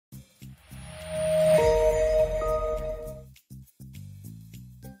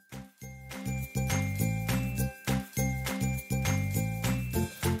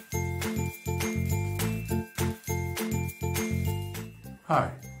Hi,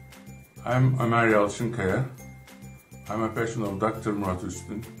 I'm Omer Yalcinkaya. I'm a patient of Dr. Murat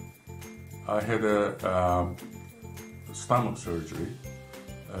Üstün. I had a stomach surgery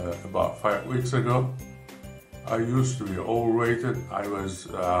about 5 weeks ago. I used to be overweighted. I was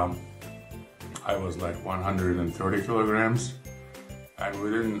like 130 kilograms, and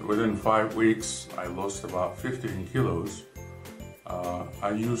within 5 weeks I lost about 15 kilos. I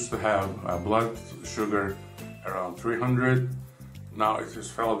used to have blood sugar around 300. Now it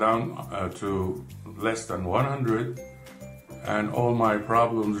just fell down to less than 100, and all my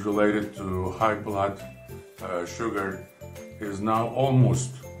problems related to high blood sugar is now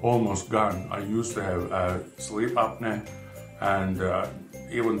almost gone. I used to have sleep apnea, and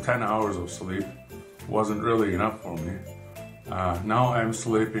even 10 hours of sleep wasn't really enough for me. Now I'm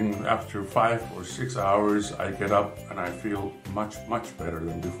sleeping after 5 or 6 hours. I get up and I feel much better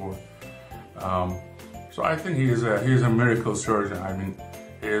than before. So I think he is a miracle surgeon. I mean,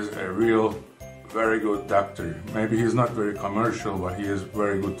 he is a real, very good doctor. Maybe he's not very commercial, but he is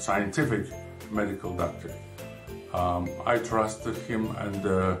very good scientific medical doctor. I trusted him, and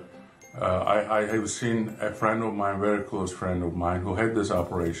I have seen a friend of mine, very close friend of mine, who had this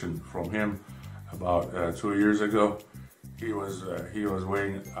operation from him about 2 years ago. He was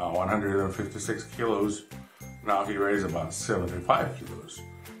weighing 156 kilos. Now he weighs about 75 kilos.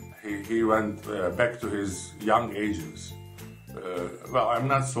 He went back to his young ages. Well, I'm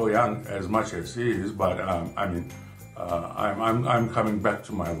not so young as much as he is, but I mean, I'm coming back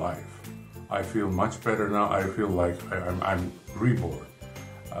to my life. I feel much better now. I feel like I'm reborn.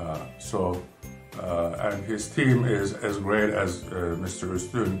 And his team is as great as Mr.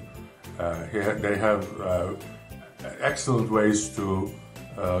 Üstün. They have excellent ways to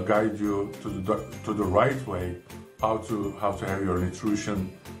guide you to the right way, how to have your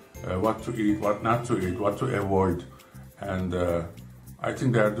nutrition, what to eat, what not to eat, what to avoid, and I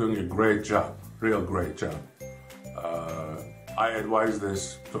think they are doing a great job, real great job. I advise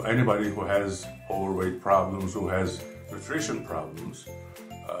this to anybody who has overweight problems, who has nutrition problems.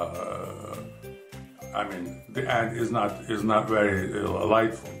 I mean, the end is not very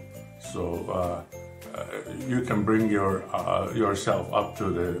delightful, so you can bring yourself up to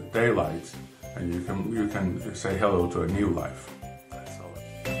the daylight, and you can say hello to a new life.